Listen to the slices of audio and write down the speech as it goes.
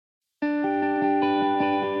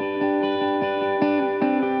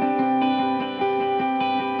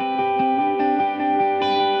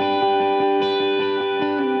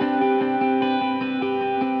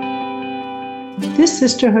This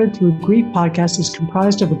Sisterhood Through Grief podcast is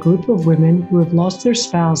comprised of a group of women who have lost their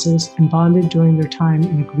spouses and bonded during their time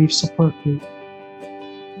in a grief support group.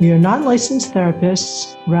 We are not licensed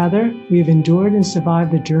therapists, rather, we have endured and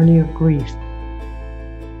survived the journey of grief.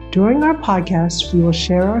 During our podcast, we will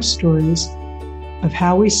share our stories of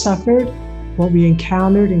how we suffered, what we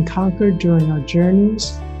encountered and conquered during our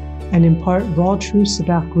journeys, and impart raw truths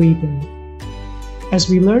about grieving. As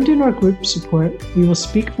we learned in our group support, we will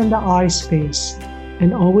speak from the I space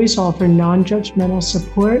and always offer non-judgmental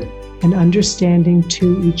support and understanding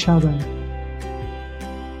to each other.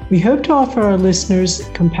 We hope to offer our listeners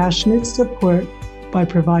compassionate support by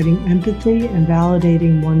providing empathy and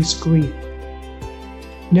validating one's grief.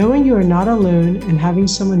 Knowing you are not alone and having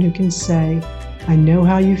someone who can say, "I know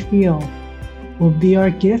how you feel," will be our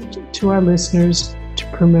gift to our listeners to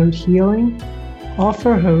promote healing,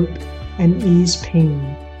 offer hope, and ease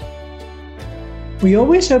pain. We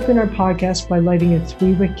always open our podcast by lighting a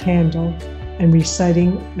 3-wick candle and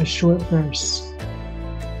reciting a short verse.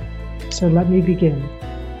 So let me begin.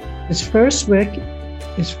 This first wick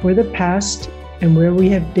is for the past and where we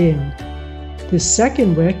have been. This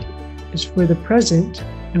second wick is for the present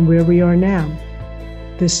and where we are now.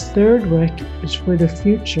 This third wick is for the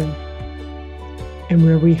future and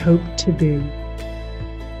where we hope to be.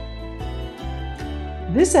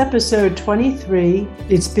 This episode 23,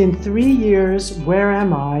 It's Been 3 Years, Where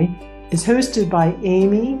Am I?, is hosted by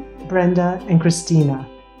Amy, Brenda, and Christina.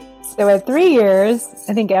 So at 3 years,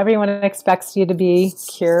 I think everyone expects you to be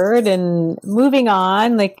cured and moving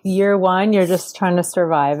on. Like year 1, you're just trying to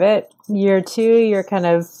survive it. Year 2, you're kind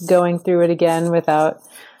of going through it again without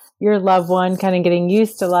your loved one, kind of getting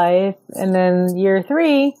used to life. And then year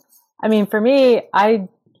 3, I mean, for me,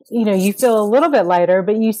 you feel a little bit lighter,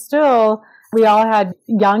 but we all had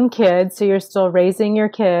young kids, so you're still raising your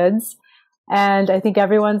kids. And I think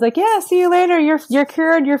everyone's like, yeah, see you later. You're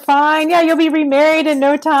cured. You're fine. Yeah, you'll be remarried in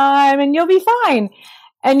no time and you'll be fine.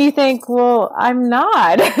 And you think, well, I'm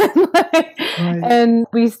not. Right. And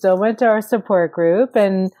we still went to our support group.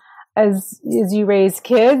 And as you raise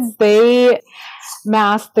kids, they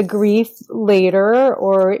mask the grief later,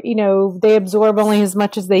 or, they absorb only as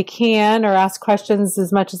much as they can or ask questions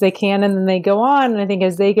as much as they can. And then they go on. And I think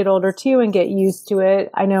as they get older too and get used to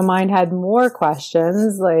it, I know mine had more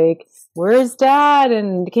questions like, where's dad?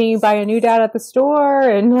 And can you buy a new dad at the store?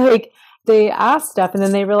 And they ask stuff, and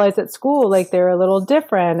then they realize at school, they're a little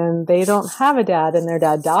different and they don't have a dad and their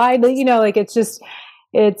dad died.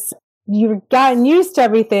 You've gotten used to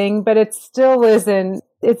everything, but it still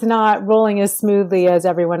it's not rolling as smoothly as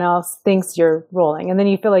everyone else thinks you're rolling. And then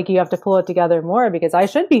you feel like you have to pull it together more because I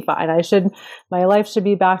should be fine. My life should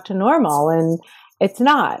be back to normal. And it's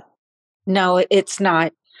not. No, it's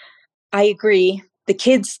not. I agree. The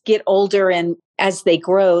kids get older, and as they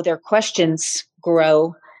grow, their questions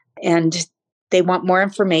grow and they want more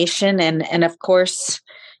information. And of course,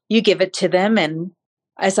 you give it to them. And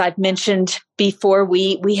as I've mentioned before,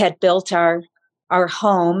 we had built our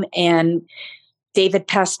home, and David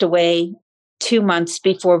passed away 2 months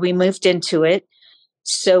before we moved into it.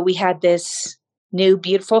 So we had this new,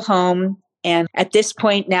 beautiful home. And at this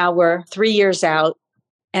point now, we're 3 years out,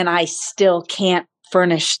 and I still can't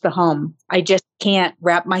furnish the home. I just can't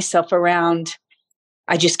wrap myself around.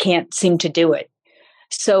 I just can't seem to do it.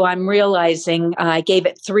 So I'm realizing I gave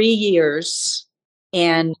it 3 years,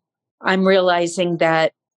 and I'm realizing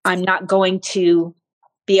that I'm not going to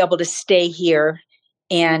be able to stay here.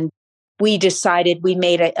 And we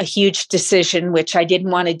made a huge decision, which I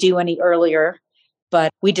didn't want to do any earlier,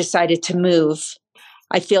 but we decided to move.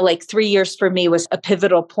 I feel like 3 years for me was a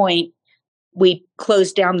pivotal point. We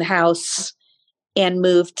closed down the house and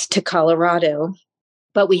moved to Colorado,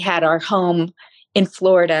 but we had our home in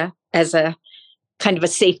Florida as a kind of a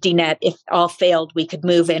safety net. If all failed, we could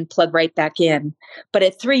move and plug right back in. But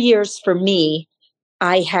at 3 years for me,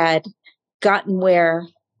 I had gotten where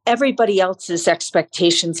everybody else's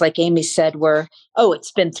expectations, like Amy said, were, oh,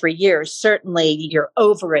 it's been 3 years. Certainly you're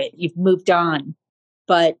over it. You've moved on.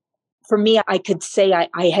 But for me, I could say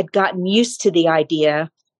I had gotten used to the idea,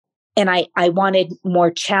 and I wanted more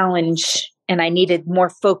challenge, and I needed more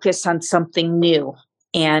focus on something new.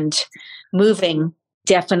 And moving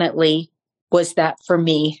definitely was that for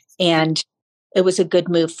me. And it was a good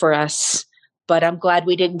move for us. But I'm glad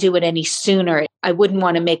we didn't do it any sooner. I wouldn't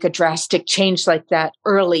want to make a drastic change like that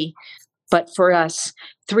early. But for us,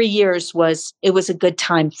 3 years was a good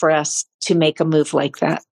time for us to make a move like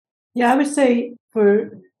that. Yeah, I would say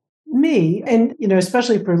for me, and,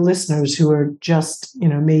 especially for listeners who are just,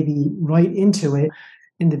 maybe right into it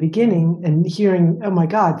in the beginning and hearing, oh my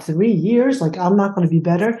God, 3 years, I'm not going to be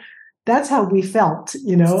better. that's how we felt,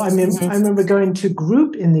 I mean, I remember going to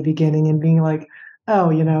group in the beginning and being like,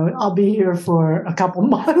 oh, I'll be here for a couple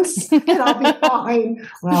months and I'll be fine.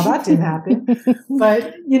 Well, that didn't happen.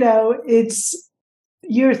 But, it's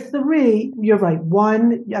year 3, you're right.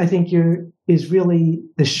 1, I think is really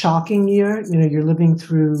the shocking year. You're living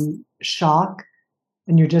through shock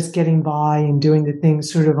and you're just getting by and doing the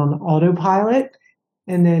things sort of on autopilot.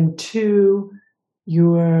 And then 2,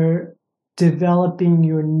 you're developing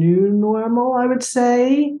your new normal, I would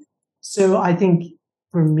say. So I think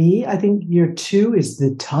for me, I think year 2 is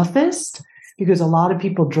the toughest because a lot of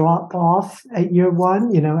people drop off at year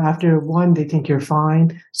 1. After 1, they think you're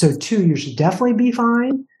fine. So 2, you should definitely be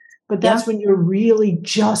fine. But that's when you're really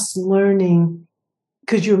just learning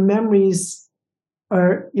because your memories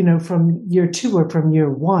are, from year 2 or from year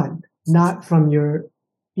 1, not from your,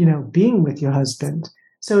 being with your husband.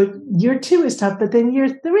 So year 2 is tough. But then year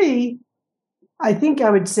 3, I think I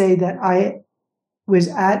would say that I was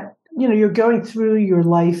at, you're going through your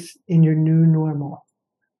life in your new normal,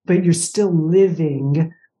 but you're still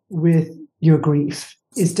living with your grief.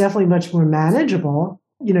 It's definitely much more manageable.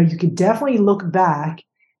 You could definitely look back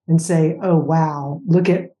and say, oh, wow, look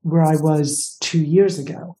at where I was 2 years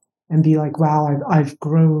ago and be like, wow, I've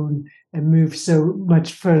grown and moved so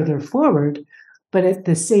much further forward. But at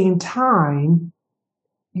the same time,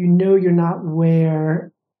 you're not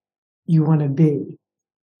where you want to be.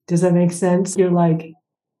 Does that make sense? You're like,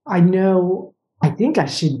 I think I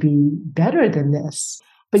should be better than this,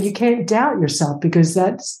 but you can't doubt yourself because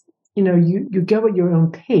that's, you go at your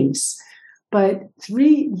own pace. But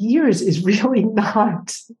 3 years is really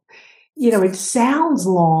not, it sounds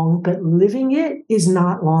long, but living it is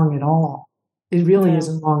not long at all. It really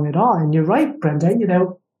isn't long at all. And you're right, Brenda,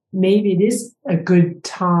 maybe it is a good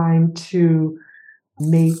time to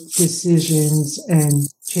make decisions and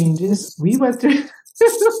changes. We went through,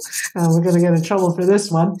 we're going to get in trouble for this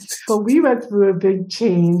one, but we went through a big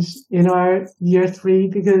change in our year 3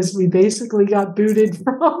 because we basically got booted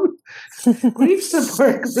from grief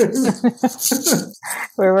support group.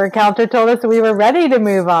 Where our counselor told us we were ready to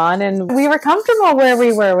move on and we were comfortable where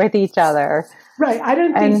we were with each other. Right. I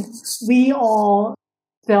don't think we all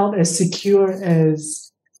felt as secure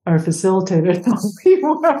as our facilitator thought we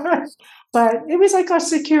were. But it was like our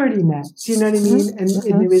security net. Do you know what I mean?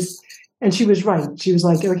 And it was, and she was right. She was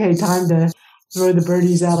like, okay, time to throw the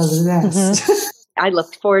birdies out of the nest. I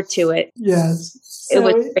looked forward to it. Yes. So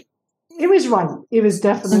it was right. It was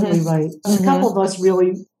definitely right. A couple of us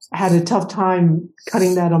really had a tough time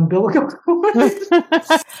cutting that umbilical cord.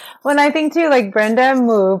 When I think too, like Brenda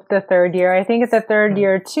moved the 3rd year. I think at the 3rd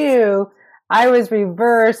year too, I was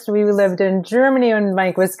reversed. We lived in Germany when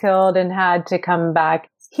Mike was killed and had to come back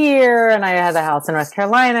here, and I had a house in North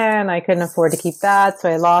Carolina and I couldn't afford to keep that. So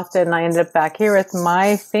I lost it and I ended up back here with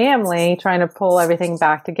my family trying to pull everything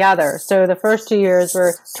back together. So the first 2 years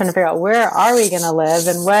we're trying to figure out where are we going to live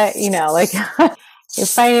and what,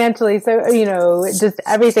 financially. So, just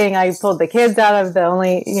everything. I pulled the kids out of the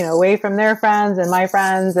only, away from their friends and my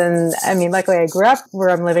friends. And I mean, luckily I grew up where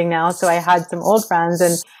I'm living now. So I had some old friends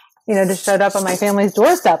and, just showed up on my family's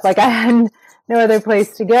doorstep. Like I hadn't no other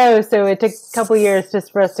place to go. So it took a couple years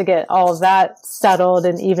just for us to get all of that settled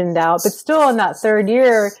and evened out. But still in that 3rd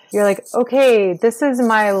year, you're like, okay, this is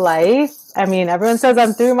my life. I mean, everyone says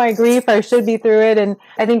I'm through my grief. I should be through it. And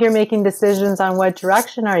I think you're making decisions on what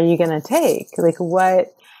direction are you going to take? Like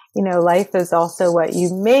what, life is also what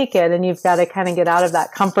you make it. And you've got to kind of get out of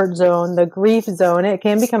that comfort zone, the grief zone. It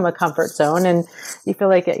can become a comfort zone and you feel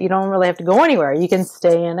like you don't really have to go anywhere. You can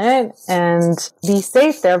stay in it and be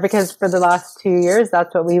safe there because for the last 2 years,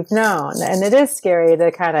 that's what we've known. And it is scary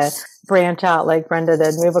to kind of branch out like Brenda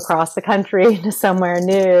did, move across the country to somewhere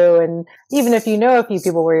new. And even if you know a few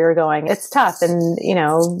people where you're going, it's tough. And, do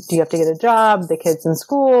you have to get a job, the kids in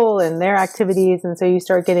school and their activities. And so you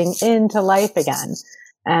start getting into life again.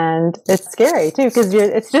 And it's scary too, because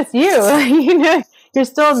it's just you, you're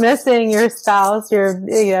still missing your spouse, your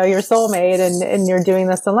soulmate, and you're doing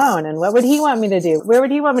this alone. And what would he want me to do? Where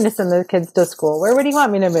would he want me to send the kids to school? Where would he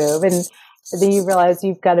want me to move? And then you realize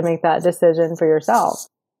you've got to make that decision for yourself.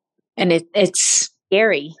 And it's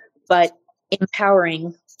scary, but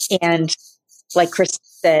empowering. And like Chris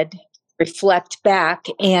said, reflect back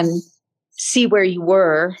and see where you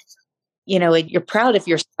were. You're proud of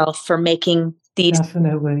yourself for making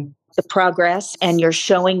Definitely the progress, and you're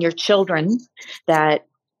showing your children that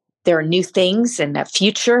there are new things and a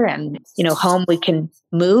future and, home we can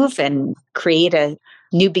move and create a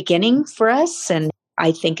new beginning for us. And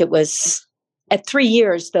I think it was at 3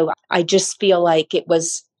 years, though, I just feel like it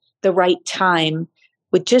was the right time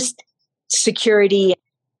with just security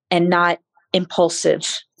and not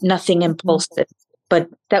impulsive. nothing impulsive. But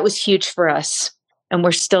that was huge for us. And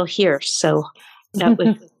we're still here. So that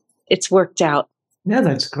was, it's worked out. Yeah,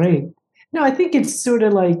 that's great. No, I think it's sort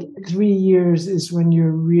of like 3 years is when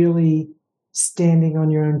you're really standing on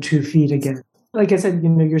your own 2 feet again. Like I said,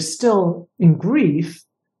 you're still in grief,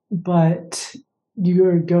 but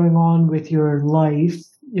you're going on with your life.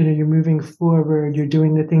 You're moving forward. You're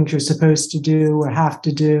doing the things you're supposed to do or have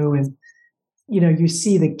to do. And, you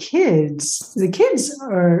see the kids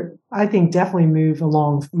are, I think, definitely move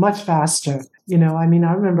along much faster. I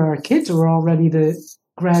remember our kids were all ready to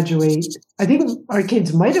graduate. I think our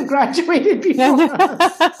kids might have graduated before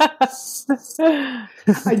us. I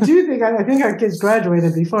think our kids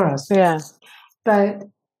graduated before us. Yeah. But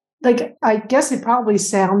I guess it probably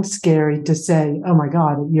sounds scary to say, oh my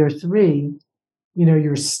God, at year 3,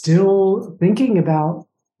 you're still thinking about,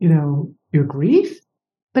 your grief,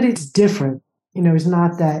 but it's different. It's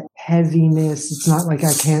not that heaviness. It's not like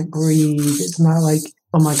I can't breathe. It's not like,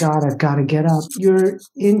 oh my God, I've got to get up. You're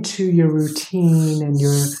into your routine and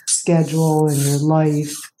your schedule and your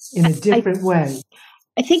life in a different way.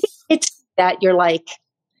 I think it's that you're like,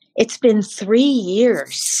 it's been 3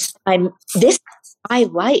 years. This is my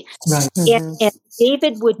life. Right. And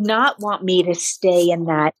David would not want me to stay in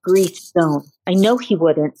that grief zone. I know he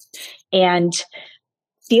wouldn't. And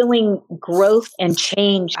feeling growth and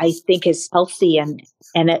change, I think, is healthy and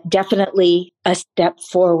definitely a step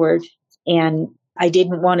forward. And I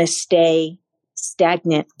didn't want to stay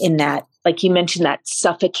stagnant in that. Like you mentioned, that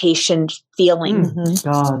suffocation feeling.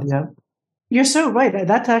 God, yeah. You're so right.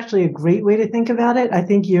 That's actually a great way to think about it. I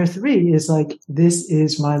think year 3 is like, this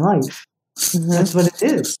is my life. That's what it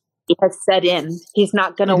is. He has set in. He's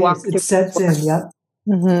not going to walk through. It sets in, yep.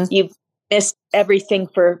 You've missed everything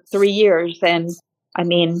for 3 years. And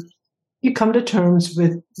you come to terms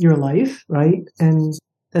with your life, right? And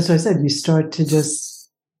that's what I said. You start to just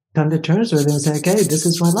come to terms with it and say, okay, this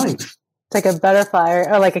is my life. It's like a butterfly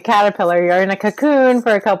or like a caterpillar. You're in a cocoon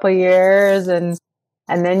for a couple of years and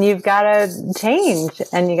then you've got to change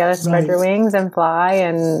and you got to spread your wings and fly.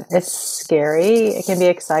 And it's scary. It can be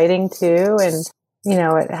exciting too. And,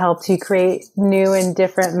 it helps you create new and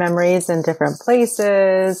different memories in different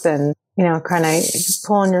places and, kind of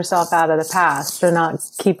pulling yourself out of the past or not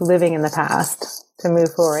keep living in the past to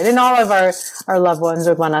move forward. And all of our loved ones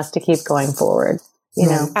would want us to keep going forward,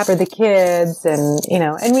 for the kids and,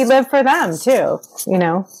 and we live for them too,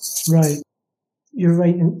 Right. You're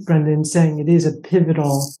right, Brenda, in saying it is a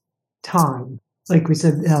pivotal time. Like we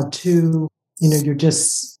said, how 2, you're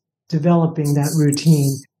just developing that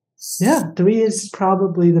routine. Yeah, 3 is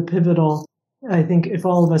probably the pivotal. I think if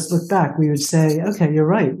all of us look back, we would say, okay, you're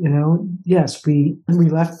right. Yes, we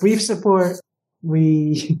left grief support.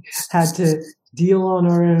 We had to deal on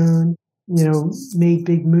our own, made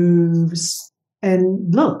big moves.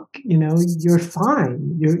 And look, you're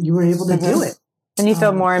fine. You were able to do it. And you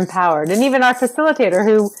feel more empowered. And even our facilitator,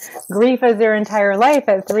 who grief is their entire life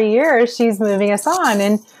at 3 years, she's moving us on.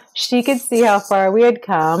 And she could see how far we had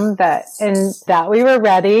come, that we were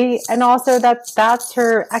ready. And also that's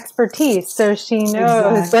her expertise. So she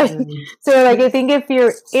knows. Exactly. I think if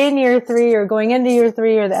you're in year 3 or going into year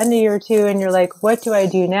 3 or the end of year 2 and you're like, what do I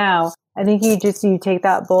do now? I think you take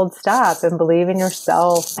that bold step and believe in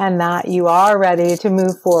yourself and that you are ready to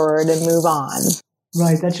move forward and move on.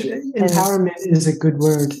 Right. Empowerment is a good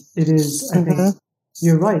word. It is. I think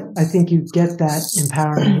you're right. I think you get that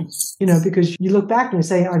empowerment, because you look back and you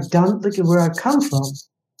say, look at where I've come from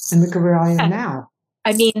and look at where I am now.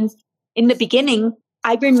 In the beginning,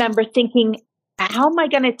 I remember thinking, how am I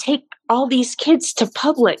going to take all these kids to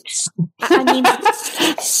Publix?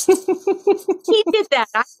 He did that.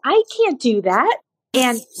 I can't do that.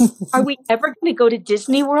 And are we ever going to go to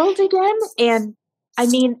Disney World again? And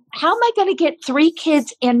how am I going to get 3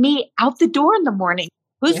 kids and me out the door in the morning?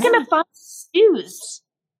 Who's going to find shoes?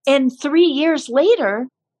 And 3 years later,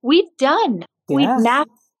 we've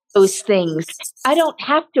mapped those things. I don't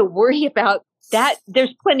have to worry about that.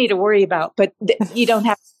 There's plenty to worry about, but you don't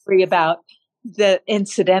have to worry about the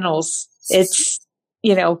incidentals. It's,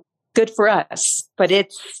 good for us, but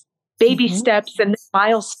it's baby steps and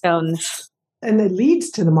milestones. And it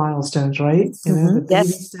leads to the milestones, right? The baby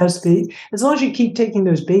steps. As long as you keep taking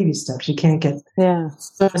those baby steps, you can't get. Yeah.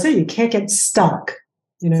 So I say you can't get stuck.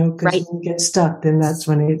 Because when you get stuck, then that's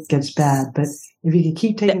when it gets bad. But if you can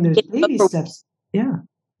keep taking those baby steps, Trying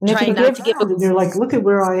not to give up. And you're like, look at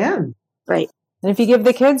where I am. Right. And if you give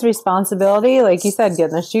the kids responsibility, like you said,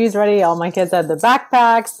 getting the shoes ready, all my kids had the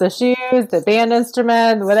backpacks, the shoes, the band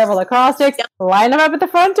instrument, whatever, lacrosse sticks, line them up at the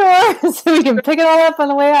front door so we can pick it all up on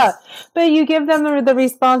the way out. But you give them the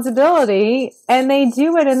responsibility and they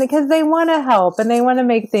do it, and because they want to help and they want to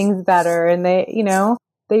make things better, and they,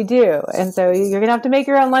 they do. And so you're going to have to make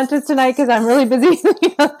your own lunches tonight because I'm really busy.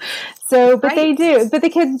 So, but They do, but the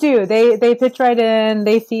kids do, they pitch right in,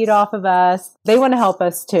 they feed off of us. They want to help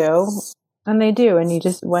us too. And they do. And you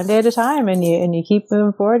just one day at a time, and you keep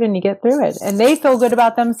moving forward and you get through it. And they feel good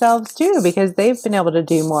about themselves too, because they've been able to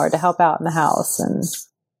do more to help out in the house. And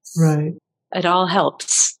right. It all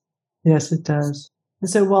helps. Yes, it does. And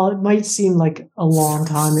so while it might seem like a long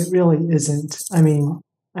time, it really isn't. I mean,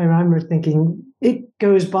 I remember thinking it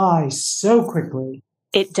goes by so quickly.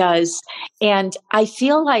 It does. And I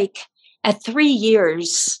feel like at 3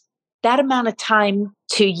 years, that amount of time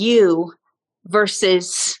to you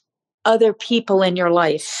versus other people in your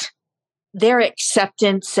life, their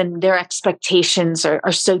acceptance and their expectations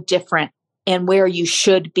are so different, and where you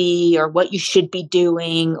should be or what you should be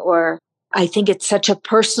doing. Or I think it's such a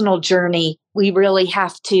personal journey. We really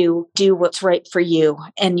have to do what's right for you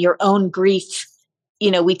and your own grief.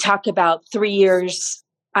 We talk about 3 years.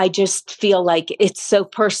 I just feel like it's so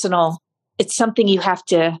personal. It's something you have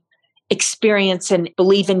to experience and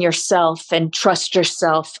believe in yourself and trust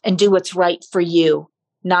yourself and do what's right for you,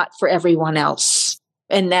 not for everyone else.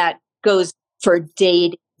 And that goes for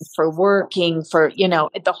dating, for working, for,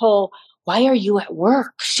 the whole, why are you at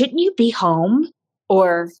work? Shouldn't you be home?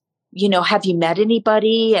 Or, have you met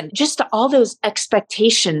anybody? And just all those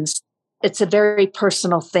expectations. It's a very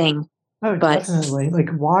personal thing. Oh, definitely.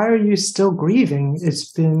 Like, why are you still grieving?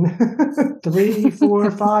 It's been 3,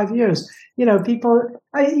 4, 5 years. People,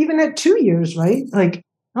 even at 2 years, right? Like,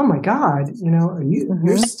 oh my God,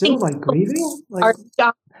 you're still like grieving? Like, are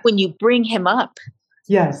shocked when you bring him up.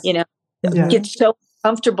 Yes. Gets so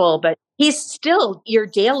comfortable, but he's still your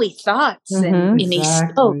daily thoughts, and he's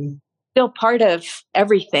still part of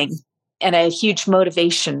everything and a huge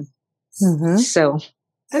motivation. Mm-hmm. So,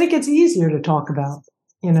 and it gets easier to talk about.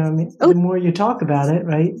 The more you talk about it,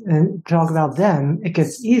 right, and talk about them, it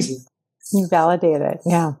gets easier. You validate it.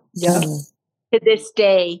 Yeah. To this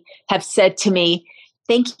day, have said to me,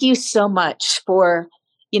 thank you so much for,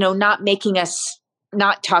 not making us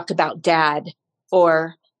not talk about Dad,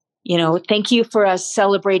 or, thank you for us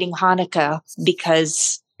celebrating Hanukkah,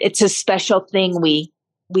 because it's a special thing. We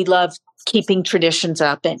love keeping traditions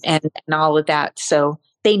up and all of that. So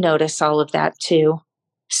they notice all of that too.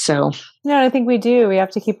 So, I think we do. We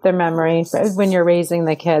have to keep their memory when you're raising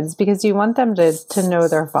the kids, because you want them to know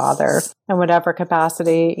their father in whatever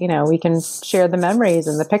capacity, we can share the memories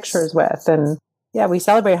and the pictures with. And we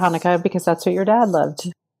celebrate Hanukkah because that's what your dad loved.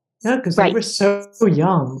 Yeah, because they were so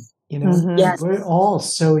young, Yes. We're all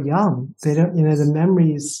so young. They don't, their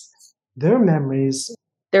memories,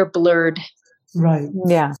 they're blurred. Right.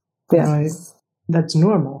 Yeah. Right. That's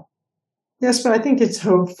normal. Yes, but I think it's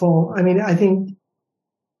hopeful. I mean, I think,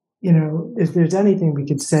 if there's anything we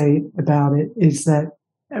could say about it, is that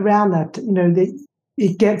around that,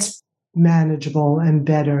 it gets manageable and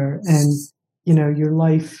better. And, your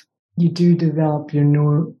life, you do develop a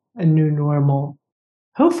new normal.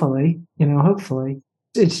 Hopefully.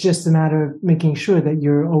 It's just a matter of making sure that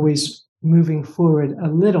you're always moving forward a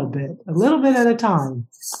little bit at a time.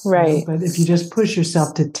 Right. But if you just push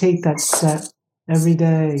yourself to take that step every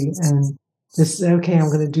day and just, okay, I'm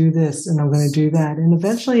going to do this and I'm going to do that. And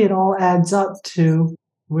eventually it all adds up to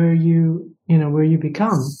where you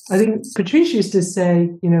become. I think Patrice used to say,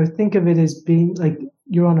 think of it as being like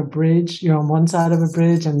you're on a bridge, you're on one side of a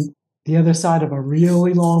bridge and the other side of a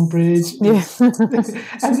really long bridge. Yeah.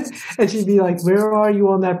 and she'd be like, where are you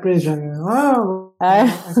on that bridge? I go, I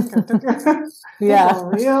think I took a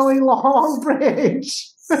really long bridge.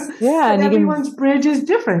 Yeah. And everyone's bridge is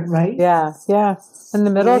different, right? Yeah. Yeah. In the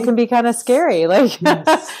middle, it can be kind of scary. Like,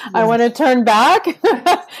 yes. I want to turn back,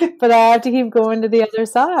 but I have to keep going to the other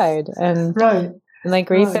side. And, right. And like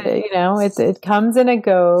grief, it comes and it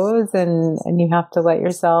goes, and you have to let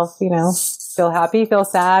yourself, feel happy, feel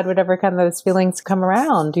sad, whatever kind of those feelings come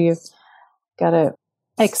around. You got to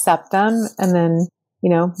accept them and then,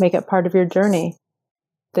 make it part of your journey.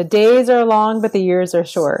 The days are long, but the years are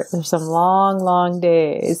short. There's some long, long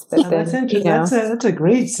days. But that's interesting. That's a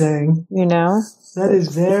great saying. That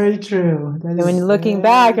is very true. And when you're looking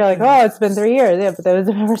back, you're like, oh, it's been 3 years. Yeah, but those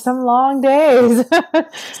were some long days,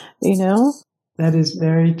 That is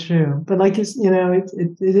very true. But like, it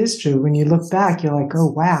is true. When you look back, you're like,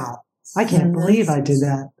 oh, wow, I can't believe I did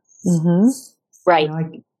that. Mm-hmm. Right.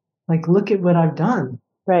 Like, look at what I've done.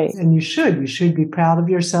 Right. And you should be proud of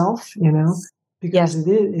yourself, because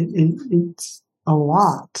it's a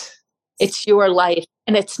lot. It's your life,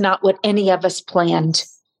 and it's not what any of us planned.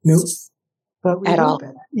 Nope. But we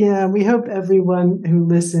hope everyone who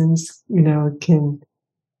listens, can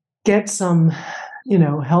get some,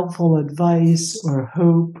 helpful advice or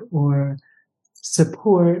hope or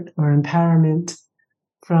support or empowerment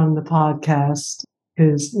from the podcast.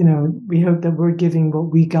 Because, we hope that we're giving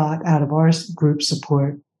what we got out of our group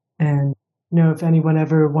support. And, if anyone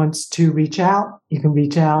ever wants to reach out, you can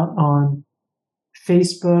reach out on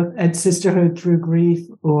Facebook at Sisterhood Through Grief,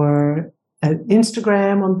 or at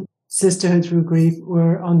Instagram on Sisterhood Through Grief,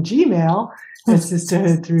 or on Gmail at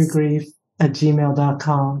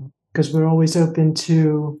sisterhoodthroughgrief@gmail.com. Because we're always open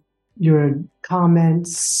to your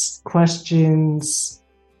comments, questions,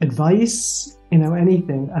 advice,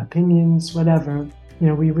 anything, opinions, whatever.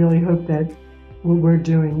 We really hope that what we're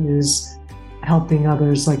doing is helping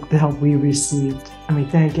others like the help we received. And we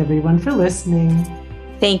thank everyone for listening.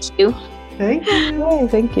 Thank you. Thank you. Yay,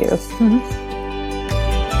 thank you.